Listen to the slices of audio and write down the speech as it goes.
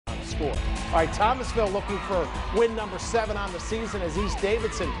score. All right, Thomasville looking for win number 7 on the season as East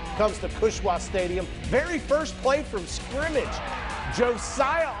Davidson comes to Cushwa Stadium. Very first play from scrimmage.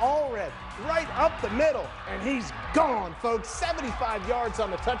 Josiah Allred right up the middle, and he's gone, folks. 75 yards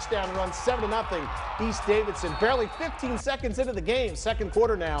on the touchdown run, 7-0 East Davidson. Barely 15 seconds into the game, second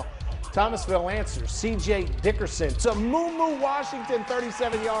quarter now. Thomasville answers. C.J. Dickerson to Moo Washington,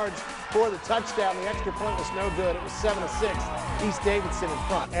 37 yards for the touchdown. The extra point was no good. It was 7-6. East Davidson in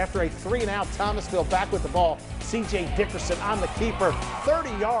front. After a 3-and-out, Thomasville back with the ball. C.J. Dickerson on the keeper, 30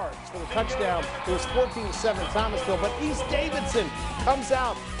 yards for the touchdown. It was 14-7 Thomasville, but East Davidson comes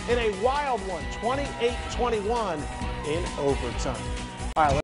out in a wild one, 28-21 in overtime. All right.